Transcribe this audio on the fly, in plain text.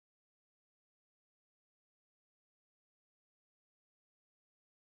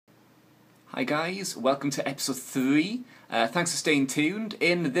Hi guys, welcome to episode 3. Thanks for staying tuned.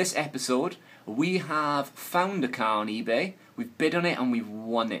 In this episode, we have found a car on eBay, we've bid on it and we've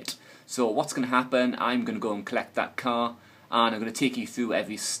won it. So what's going to happen, I'm going to go and collect that car and I'm going to take you through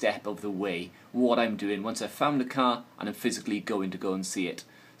every step of the way, what I'm doing once I've found the car and I'm physically going to go and see it.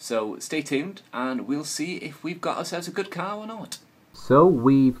 So stay tuned and we'll see if we've got ourselves a good car or not. So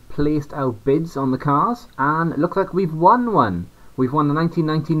we've placed our bids on the cars and it looks like we've won one. We've won the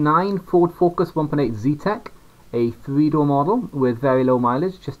 1999 Ford Focus 1.8 Z-Tech, a 3-door model with very low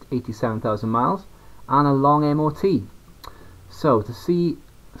mileage, just 87,000 miles, and a long MOT. So to see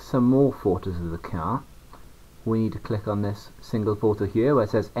some more photos of the car, we need to click on this single photo here where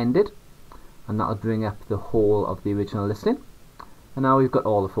it says ended, and that'll bring up the whole of the original listing. And now we've got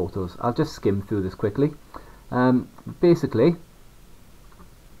all the photos. I'll just skim through this quickly. Basically,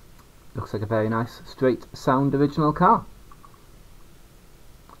 looks like a very nice, straight, sound original car.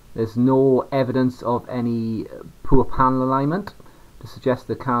 There's no evidence of any poor panel alignment to suggest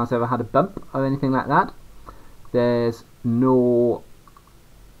the car's ever had a bump or anything like that. There's no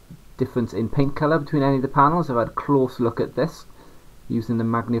difference in paint colour between any of the panels. I've had a close look at this using the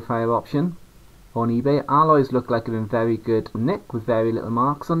magnifier option on eBay. Alloys look like they're in very good nick with very little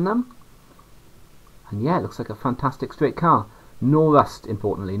marks on them. And yeah, it looks like a fantastic straight car. No rust,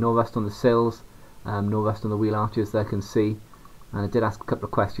 importantly. No rust on the sills, no rust on the wheel arches that I can see. And I did ask a couple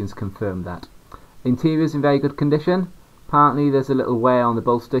of questions to confirm that. Interior is in very good condition. Apparently there's a little wear on the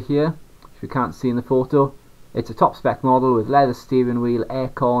bolster here, which we can't see in the photo. It's a top spec model with leather steering wheel,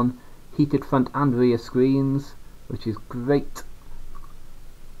 aircon, heated front and rear screens, which is great.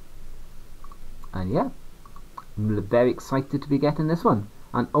 And yeah, I'm very excited to be getting this one.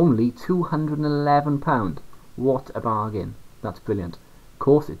 And only £211. What a bargain. That's brilliant. Of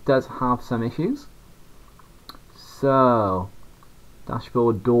course it does have some issues. So,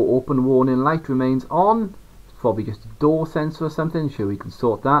 dashboard door open warning light remains on. It's probably just a door sensor or something. Sure, we can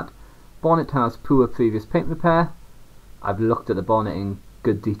sort that. Bonnet has poor previous paint repair. I've looked at the bonnet in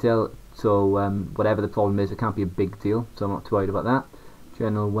good detail, so whatever the problem is, it can't be a big deal, so I'm not too worried about that.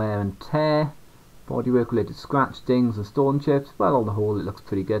 General wear and tear. Bodywork related scratch, dings and stone chips. Well, on the whole it looks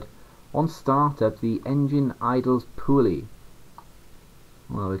pretty good. On startup, the engine idles poorly.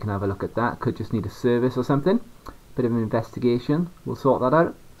 Well, we can have a look at that. Could just need a service or something. Bit of an investigation. We'll sort that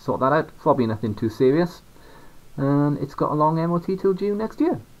out. Probably nothing too serious. And it's got a long MOT till June next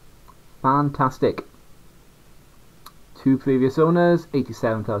year. Fantastic. 2 previous owners,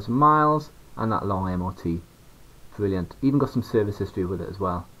 87,000 miles, and that long MOT. Brilliant. Even got some service history with it as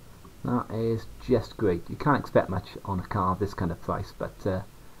well. That is just great. You can't expect much on a car of this kind of price, but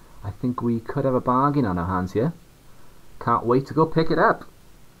I think we could have a bargain on our hands here. Can't wait to go pick it up.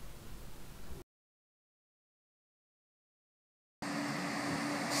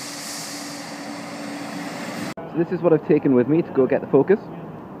 So this is what I've taken with me to go get the Focus.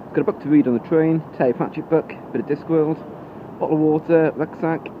 Got a book to read on the train, Terry Pratchett book, bit of Discworld, bottle of water,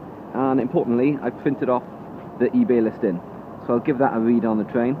 rucksack, and importantly I printed off the eBay listing. So I'll give that a read on the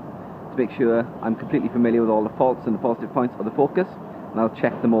train to make sure I'm completely familiar with all the faults and the positive points of the Focus, and I'll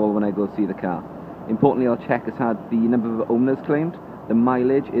check them all when I go see the car. Importantly, I'll check it's had the number of owners claimed, the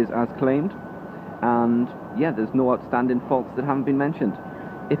mileage is as claimed, and yeah, there's no outstanding faults that haven't been mentioned.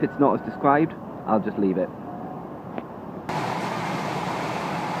 If it's not as described, I'll just leave it.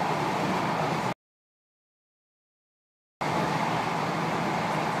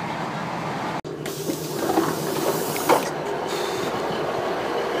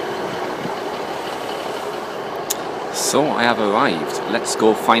 So I have arrived. Let's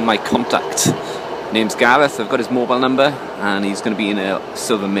go find my contact. Name's Gareth, I've got his mobile number and he's going to be in a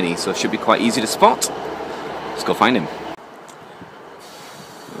silver Mini, so it should be quite easy to spot. Let's go find him.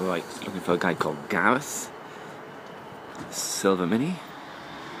 Right, looking for a guy called Gareth. Silver Mini.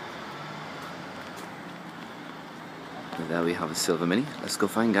 And there we have a silver Mini. Let's go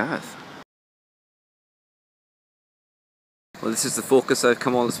find Gareth. Well, this is the Focus I've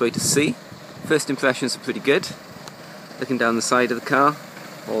come all this way to see. First impressions are pretty good. Looking down the side of the car,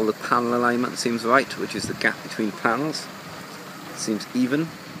 all the panel alignment seems right, which is the gap between panels. Seems even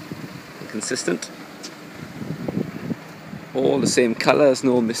and consistent. All the same colours,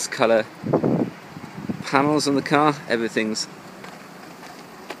 no miscolour panels on the car. Everything's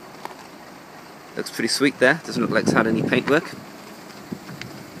looks pretty sweet there. Doesn't look like it's had any paintwork,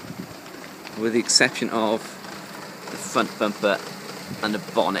 with the exception of the front bumper and the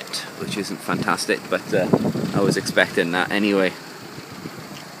bonnet, which isn't fantastic, but I was expecting that anyway.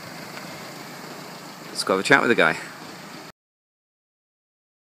 Let's go have a chat with the guy.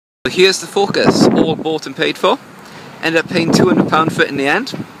 So here's the Focus, all bought and paid for. Ended up paying £200 for it in the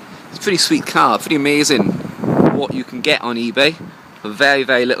end. It's a pretty sweet car, pretty amazing what you can get on eBay for very,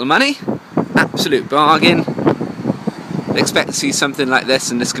 very little money. Absolute bargain. Expect to see something like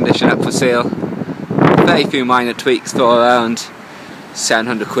this in this condition up for sale. Very few minor tweaks for around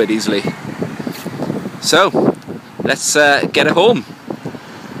 700 quid easily. So, let's get it home.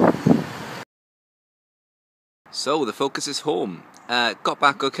 So, the Focus is home. Got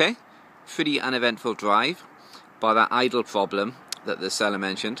back okay. Pretty uneventful drive. But that idle problem that the seller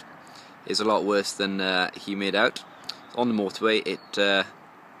mentioned is a lot worse than he made out. On the motorway, it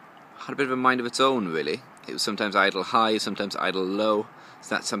had a bit of a mind of its own, really. It was sometimes idle high, sometimes idle low.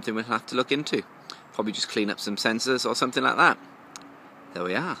 So that's something we'll have to look into. Probably just clean up some sensors or something like that. There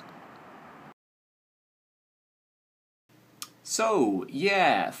we are. So,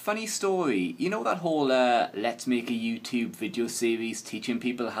 yeah, funny story. You know that whole let's make a YouTube video series teaching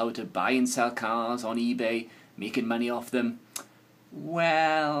people how to buy and sell cars on eBay, making money off them?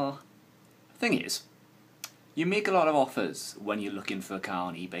 Well, thing is, you make a lot of offers when you're looking for a car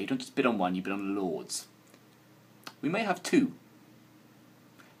on eBay. You don't just bid on one, you bid on loads. We may have two.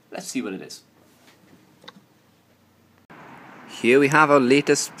 Let's see what it is. Here we have our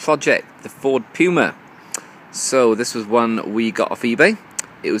latest project, the Ford Puma. So this was one we got off eBay.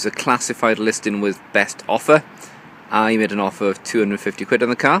 It was a classified listing with best offer. I made an offer of 250 quid on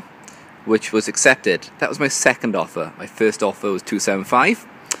the car, which was accepted. That was my second offer. My first offer was 275.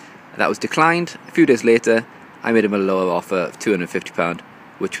 That was declined. A few days later, I made him a lower offer of £250,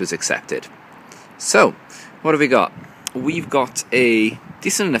 which was accepted. So, what have we got? We've got a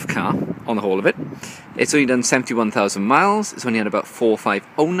decent enough car on the whole of it. It's only done 71,000 miles. It's only had about 4 or 5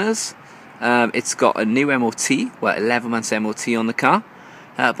 owners. It's got a new MOT, 11 months MOT on the car.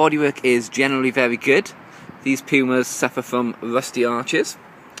 Bodywork is generally very good. These Pumas suffer from rusty arches,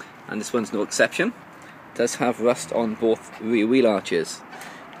 and this one's no exception. It does have rust on both rear wheel arches.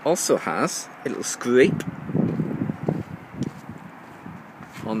 Also has a little scrape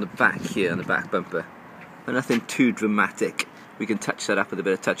on the back here, on the back bumper. But nothing too dramatic. We can touch that up with a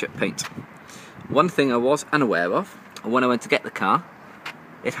bit of touch-up paint. One thing I was unaware of, when I went to get the car,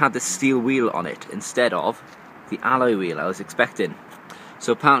 it had the steel wheel on it instead of the alloy wheel I was expecting.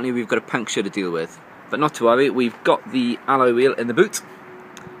 So apparently we've got a puncture to deal with. But not to worry, we've got the alloy wheel in the boot.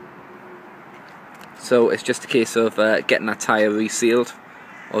 So it's just a case of getting that tyre resealed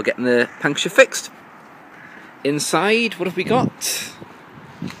or getting the puncture fixed. Inside, what have we got?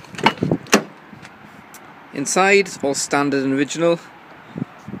 Inside, it's all standard and original.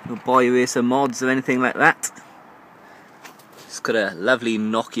 No Boy Racer mods or anything like that. It's got a lovely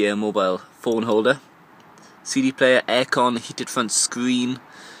Nokia mobile phone holder, CD player, aircon, heated front screen.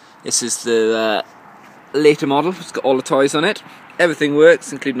 This is the later model. It's got all the toys on it. Everything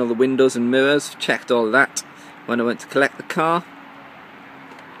works, including all the windows and mirrors. Checked all of that when I went to collect the car.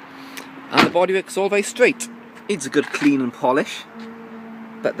 And the bodywork's all very straight. Needs a good clean and polish,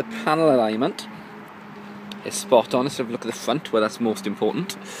 but the panel alignment is spot on. Let's have a look at the front, where that's most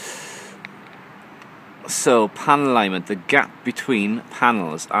important. So, panel alignment, the gap between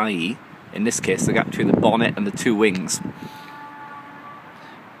panels, i.e., in this case, the gap between the bonnet and the two wings.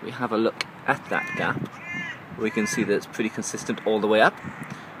 We have a look at that gap. We can see that it's pretty consistent all the way up.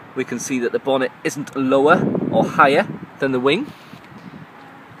 We can see that the bonnet isn't lower or higher than the wing.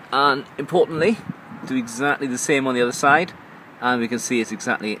 And importantly, do exactly the same on the other side. And we can see it's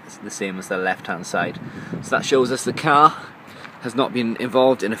exactly the same as the left-hand side. So that shows us the car has not been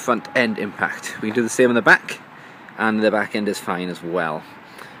involved in a front end impact. We can do the same on the back, and the back end is fine as well.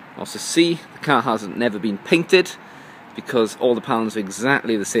 Also see, the car hasn't never been painted because all the panels are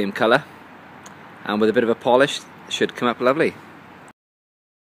exactly the same colour, and with a bit of a polish, it should come up lovely.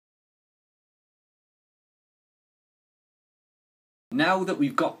 Now that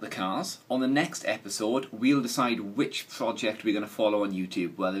we've got the cars, on the next episode we'll decide which project we're going to follow on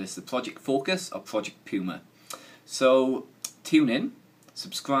YouTube, whether it's the Project Focus or Project Puma. So tune in,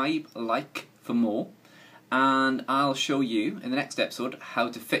 subscribe, like for more, and I'll show you in the next episode how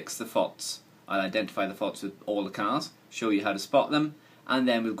to fix the faults. I'll identify the faults with all the cars, show you how to spot them, and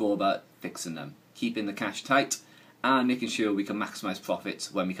then we'll go about fixing them, keeping the cash tight and making sure we can maximise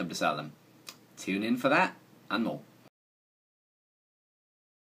profits when we come to sell them. Tune in for that and more.